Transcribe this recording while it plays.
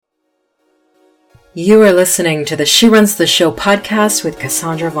You are listening to the She Runs the Show podcast with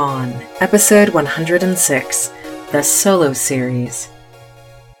Cassandra Vaughn, episode 106, the solo series.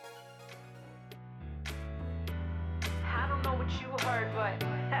 I don't know what you heard, but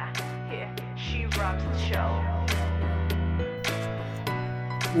yeah, she runs the show.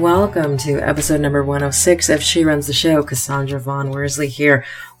 Welcome to episode number 106 of She Runs the Show. Cassandra Vaughn Worsley here.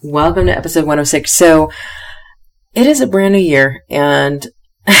 Welcome to episode 106. So, it is a brand new year, and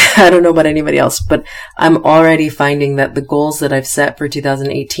I don't know about anybody else, but I'm already finding that the goals that I've set for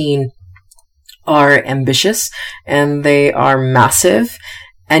 2018 are ambitious and they are massive.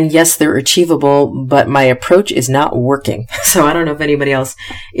 And yes, they're achievable, but my approach is not working. So I don't know if anybody else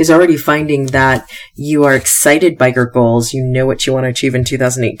is already finding that you are excited by your goals. You know what you want to achieve in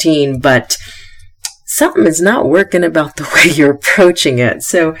 2018, but something is not working about the way you're approaching it.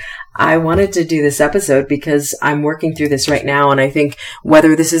 So I wanted to do this episode because I'm working through this right now. And I think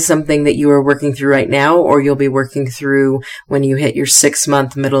whether this is something that you are working through right now or you'll be working through when you hit your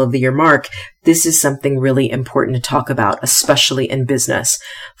 6-month middle of the year mark, this is something really important to talk about, especially in business.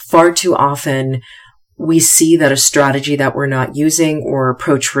 Far too often, we see that a strategy that we're not using or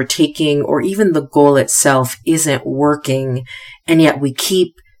approach we're taking or even the goal itself isn't working. And yet we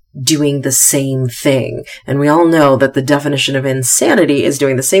keep doing the same thing. And we all know that the definition of insanity is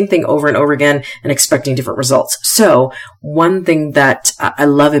doing the same thing over and over again and expecting different results. So one thing that I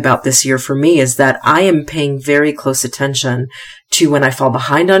love about this year for me is that I am paying very close attention to when I fall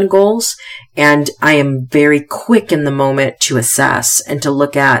behind on goals, and I am very quick in the moment to assess and to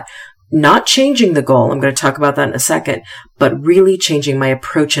look at not changing the goal. I'm going to talk about that in a second, but really changing my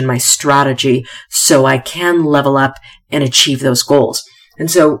approach and my strategy so I can level up and achieve those goals. And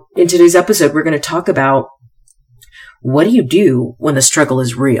so in today's episode, we're going to talk about what do you do when the struggle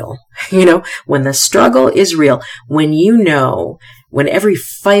is real? You know, when the struggle is real, when when every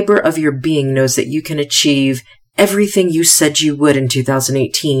fiber of your being knows that you can achieve everything you said you would in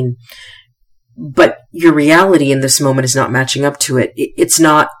 2018, but your reality in this moment is not matching up to it. It's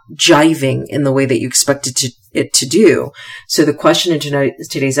not jiving in the way that you expected it to do. So the question in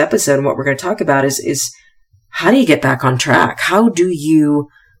today's episode and what we're going to talk about is how do you get back on track? How do you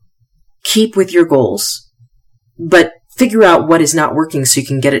keep with your goals, but figure out what is not working so you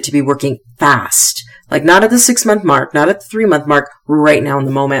can get it to be working fast? Like not at the 6-month mark, not at the 3-month mark, right now in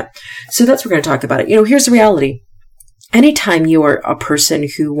the moment. So that's what we're going to talk about it. You know, here's the reality. Anytime you are a person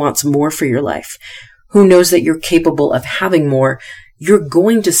who wants more for your life, who knows that you're capable of having more, you're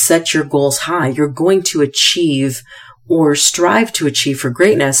going to set your goals high. You're going to achieve or strive to achieve for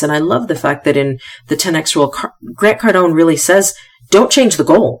greatness. And I love the fact that in the 10X rule, Grant Cardone really says, don't change the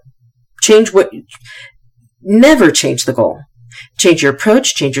goal. Never change the goal. Change your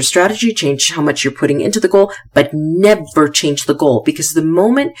approach, change your strategy, change how much you're putting into the goal, but never change the goal. Because the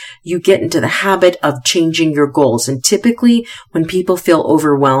moment you get into the habit of changing your goals, and typically when people feel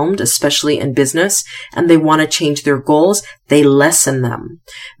overwhelmed, especially in business, and they want to change their goals, they lessen them.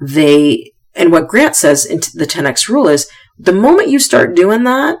 And what Grant says in the 10X rule is the moment you start doing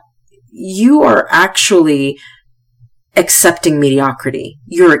that, you are actually accepting mediocrity.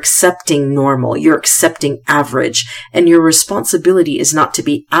 You're accepting normal. You're accepting average. And your responsibility is not to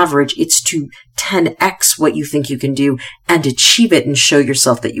be average. It's to 10X what you think you can do and achieve it and show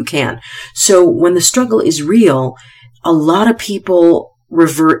yourself that you can. So when the struggle is real, a lot of people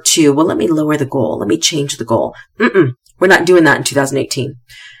revert to, well, let me lower the goal. Let me change the goal. We're not doing that in 2018.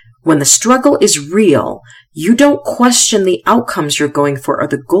 When the struggle is real, you don't question the outcomes you're going for or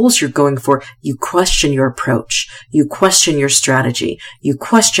the goals you're going for. You question your approach. You question your strategy. You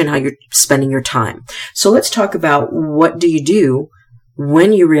question how you're spending your time. So let's talk about what do you do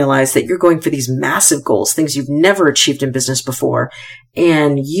when you realize that you're going for these massive goals, things you've never achieved in business before,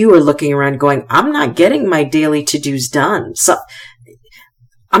 and you are looking around going, I'm not getting my daily to-dos done. So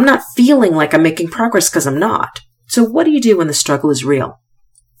I'm not feeling like I'm making progress because I'm not. So what do you do when the struggle is real?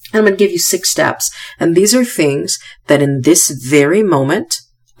 I'm going to give you 6 steps. And these are things that in this very moment,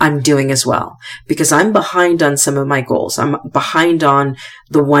 I'm doing as well. Because I'm behind on some of my goals. I'm behind on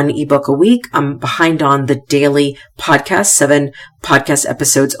the 1 ebook a week. I'm behind on the daily podcast, 7 podcast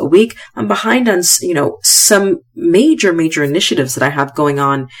episodes a week. I'm behind on, some major initiatives that I have going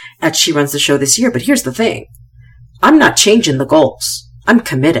on at She Runs the Show this year. But here's the thing. I'm not changing the goals. I'm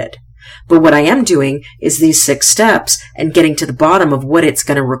committed. But what I am doing is these 6 steps and getting to the bottom of what it's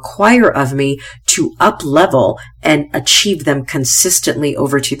going to require of me to up level and achieve them consistently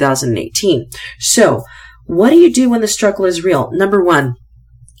over 2018. So what do you do when the struggle is real? Number 1,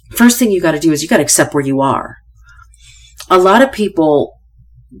 first thing you got to do is you got to accept where you are. A lot of people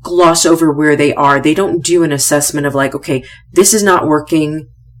gloss over where they are. They don't do an assessment of like, okay, this is not working.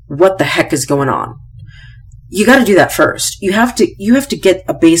 what the heck is going on. You got to do that first. You have to get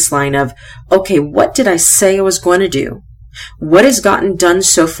a baseline of, okay, what did I say I was going to do? What has gotten done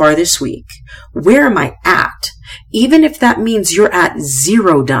so far this week? Where am I at? Even if that means you're at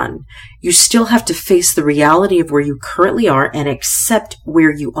 0 done, you still have to face the reality of where you currently are and accept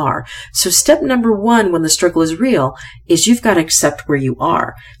where you are. So step number 1 when the struggle is real is you've got to accept where you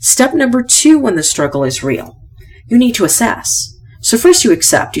are. Step number 2 when the struggle is real, you need to assess. So first you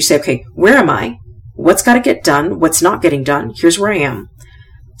accept. You say, okay, where am I? What's got to get done? What's not getting done? Here's where I am.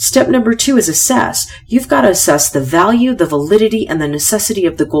 Step number 2 is assess. You've got to assess the value, the validity, and the necessity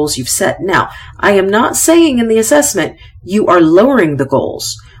of the goals you've set. Now, I am not saying in the assessment you are lowering the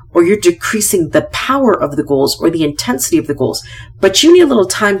goals or you're decreasing the power of the goals or the intensity of the goals, but you need a little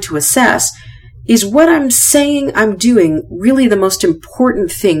time to assess, is what I'm saying I'm doing really the most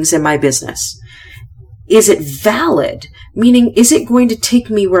important things in my business? Is it valid? Meaning, is it going to take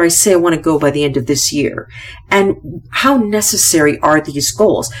me where I say I want to go by the end of this year? And how necessary are these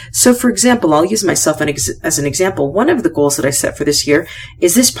goals? So, for example, I'll use myself as an example. One of the goals that I set for this year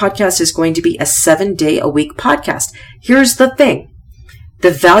is this podcast is going to be a 7-day-a-week podcast. Here's the thing.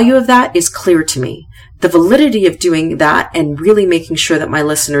 The value of that is clear to me. The validity of doing that and really making sure that my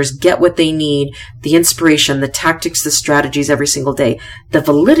listeners get what they need, the inspiration, the tactics, the strategies every single day, the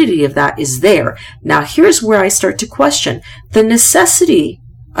validity of that is there. Now, here's where I start to question the necessity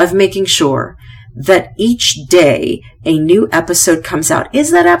of making sure that each day a new episode comes out.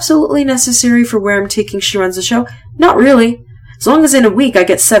 Is that absolutely necessary for where I'm taking She Runs the Show? Not really. As long as in a week I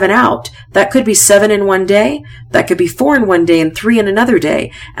get 7 out, that could be 7 in one day, that could be 4 in one day and 3 in another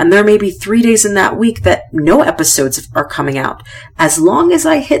day, and there may be 3 days in that week that no episodes are coming out. As long as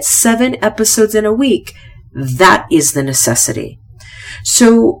I hit 7 episodes in a week, that is the necessity.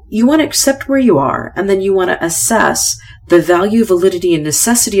 So you want to accept where you are, and then you want to assess the value, validity, and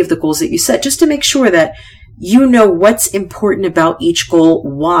necessity of the goals that you set, just to make sure that you know what's important about each goal,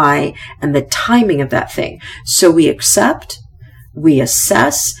 why, and the timing of that thing. So we accept, we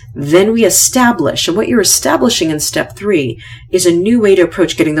assess, then we establish. And what you're establishing in step 3 is a new way to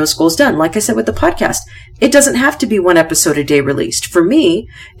approach getting those goals done. Like I said with the podcast, it doesn't have to be 1 episode a day released. For me,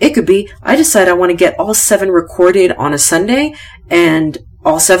 it could be, I decide I want to get all 7 recorded on a Sunday and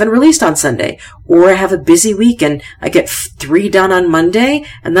all 7 released on Sunday. Or I have a busy week and I get 3 done on Monday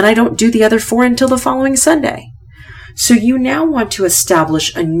and then I don't do the other 4 until the following Sunday. So you now want to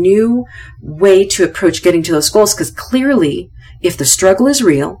establish a new way to approach getting to those goals, because clearly, if the struggle is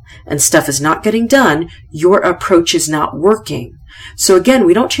real and stuff is not getting done, your approach is not working. So again,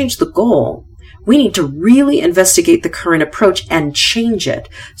 we don't change the goal. We need to really investigate the current approach and change it.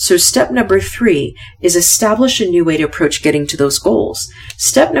 So step number 3 is establish a new way to approach getting to those goals.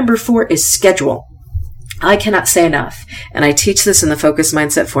 Step number 4 is schedule. I cannot say enough. And I teach this in the Focus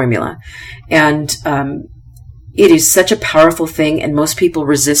Mindset Formula. And it is such a powerful thing, and most people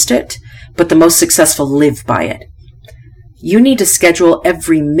resist it, but the most successful live by it. You need to schedule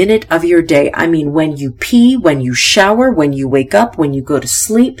every minute of your day. I mean, when you pee, when you shower, when you wake up, when you go to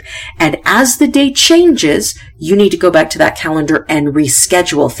sleep. And as the day changes, you need to go back to that calendar and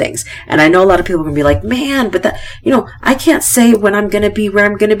reschedule things. And I know a lot of people are going to be like, man, but that, I can't say when I'm going to be, where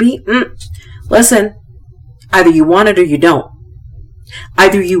I'm going to be. Listen, either you want it or you don't.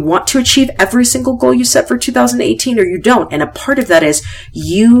 Either you want to achieve every single goal you set for 2018 or you don't. And a part of that is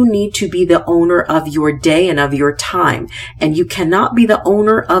you need to be the owner of your day and of your time. And you cannot be the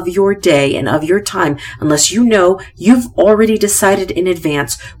owner of your day and of your time unless you know you've already decided in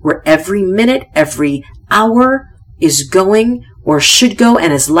advance where every minute, every hour is going or should go.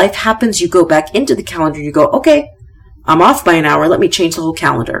 And as life happens, you go back into the calendar. You go, okay, I'm off by an hour. Let me change the whole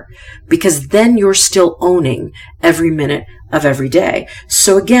calendar, because then you're still owning every minute of every day.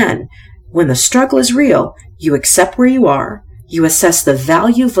 So again, when the struggle is real, you accept where you are, you assess the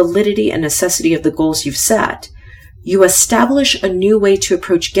value, validity, and necessity of the goals you've set, you establish a new way to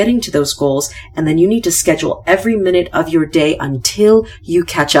approach getting to those goals, and then you need to schedule every minute of your day until you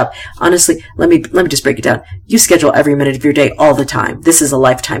catch up. Honestly, let me just break it down. You schedule every minute of your day all the time. This is a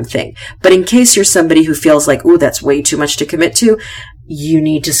lifetime thing. But in case you're somebody who feels like, ooh, that's way too much to commit to, you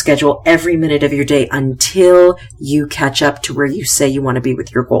need to schedule every minute of your day until you catch up to where you say you want to be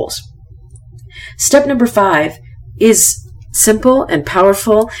with your goals. Step number 5 is simple and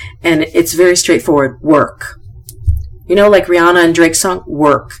powerful, and it's very straightforward. Work. Like Rihanna and Drake's song,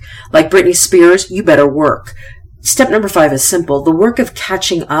 work. Like Britney Spears, you better work. Step number 5 is simple. The work of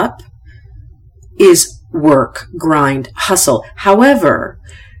catching up is work, grind, hustle. However,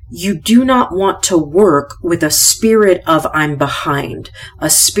 you do not want to work with a spirit of I'm behind, a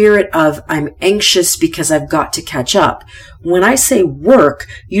spirit of I'm anxious because I've got to catch up. When I say work,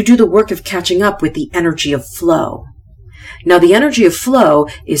 you do the work of catching up with the energy of flow. Now, the energy of flow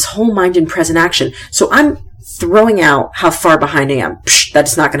is whole mind and present action. So I'm throwing out how far behind I am.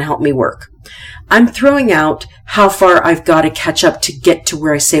 That's not going to help me work. I'm throwing out how far I've got to catch up to get to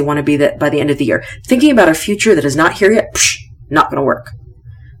where I say I want to be by the end of the year. Thinking about a future that is not here yet, not going to work.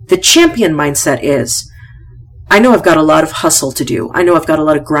 The champion mindset is, I know I've got a lot of hustle to do. I know I've got a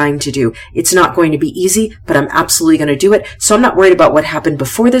lot of grind to do. It's not going to be easy, but I'm absolutely going to do it. So I'm not worried about what happened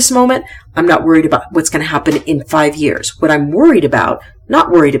before this moment. I'm not worried about what's going to happen in 5 years. What I'm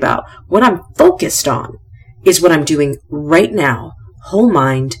not worried about, what I'm focused on is what I'm doing right now. Whole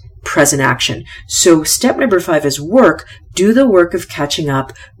mind, present action. So step number 5 is work. Do the work of catching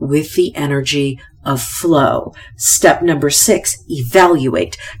up with the energy of flow. Step number 6,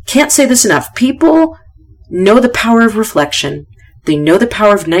 evaluate. Can't say this enough. People know the power of reflection. They know the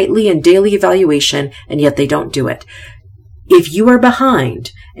power of nightly and daily evaluation, and yet they don't do it. If you are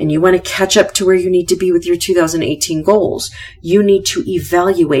behind and you want to catch up to where you need to be with your 2018 goals, you need to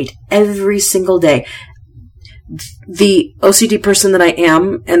evaluate every single day. The OCD person that I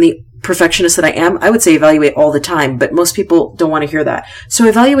am and the perfectionist that I am, I would say evaluate all the time, but most people don't want to hear that. So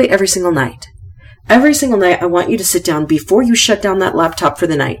evaluate every single night. Every single night, I want you to sit down before you shut down that laptop for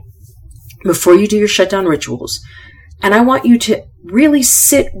the night, before you do your shutdown rituals. And I want you to really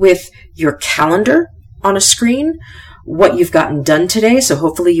sit with your calendar on a screen, what you've gotten done today. So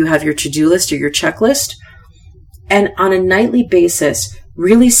hopefully you have your to-do list or your checklist. And on a nightly basis,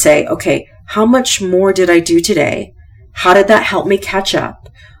 really say, okay, how much more did I do today? How did that help me catch up?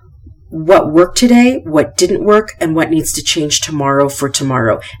 What worked today, what didn't work, and what needs to change tomorrow for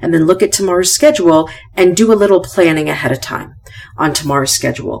tomorrow. And then look at tomorrow's schedule and do a little planning ahead of time on tomorrow's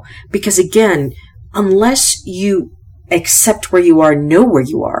schedule. Because again, unless you accept where you are, know where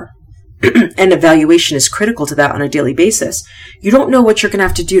you are, and evaluation is critical to that on a daily basis, you don't know what you're going to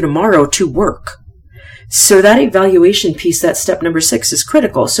have to do tomorrow to work. So that evaluation piece, that step number 6, is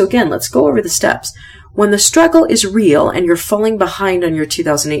critical. So again, let's go over the steps. When the struggle is real and you're falling behind on your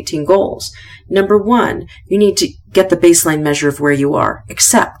 2018 goals, number 1, you need to get the baseline measure of where you are.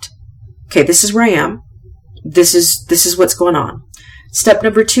 Accept. Okay, this is where I am. This is what's going on. Step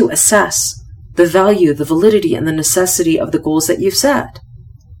number 2, assess the value, the validity, and the necessity of the goals that you've set.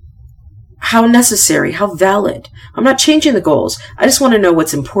 How necessary, how valid. I'm not changing the goals. I just want to know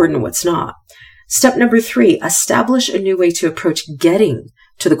what's important and what's not. Step number 3, establish a new way to approach getting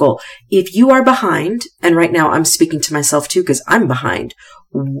to the goal. If you are behind, and right now I'm speaking to myself too because I'm behind,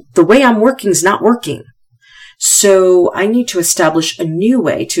 the way I'm working is not working. So I need to establish a new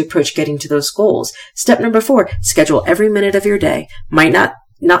way to approach getting to those goals. Step number 4, schedule every minute of your day. Might not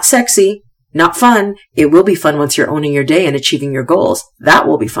sexy, not fun. It will be fun once you're owning your day and achieving your goals. That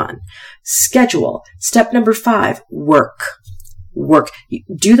will be fun. Schedule. Step number 5, work.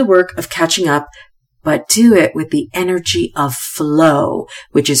 Do the work of catching up, but do it with the energy of flow,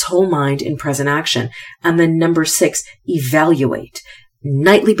 which is whole mind in present action. And then number 6, evaluate.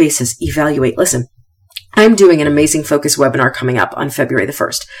 Nightly basis, evaluate. Listen, I'm doing an amazing focus webinar coming up on February the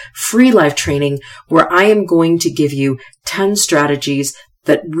 1st. Free live training where I am going to give you 10 strategies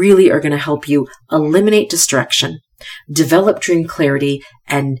that really are going to help you eliminate distraction, develop dream clarity,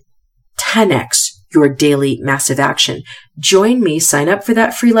 and 10x your daily massive action. Join me, sign up for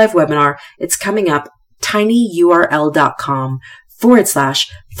that free live webinar. It's coming up,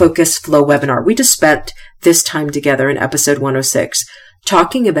 tinyurl.com/focus flow webinar. We just spent this time together in episode 106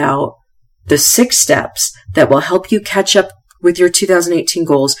 talking about the 6 steps that will help you catch up with your 2018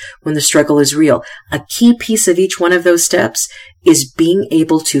 goals when the struggle is real. A key piece of each one of those steps is being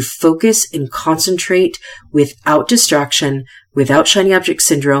able to focus and concentrate without distraction, without shiny object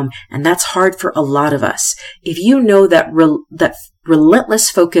syndrome, and that's hard for a lot of us. If you know that that relentless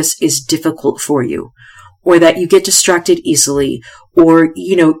focus is difficult for you, or that you get distracted easily, or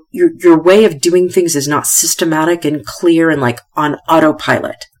your way of doing things is not systematic and clear and like on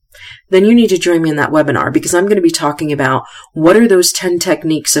autopilot, then you need to join me in that webinar because I'm going to be talking about what are those 10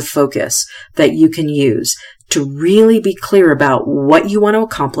 techniques of focus that you can use to really be clear about what you want to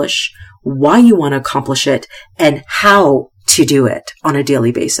accomplish, why you want to accomplish it, and how to do it on a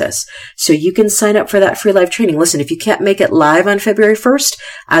daily basis. So you can sign up for that free live training. Listen, if you can't make it live on February 1st,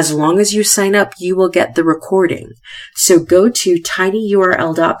 as long as you sign up, you will get the recording. So go to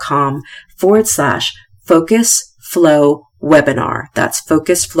tinyurl.com/focus flow webinar. That's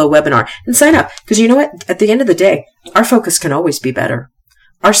focus flow webinar, and sign up because you know what? At the end of the day, our focus can always be better.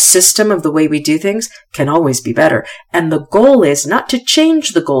 Our system of the way we do things can always be better. And the goal is not to change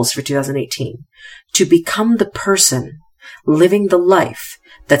the goals for 2018, to become the person living the life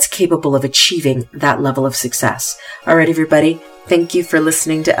that's capable of achieving that level of success. All right, everybody. Thank you for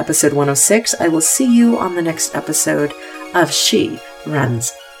listening to episode 106. I will see you on the next episode of She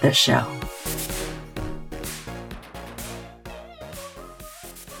Runs the Show.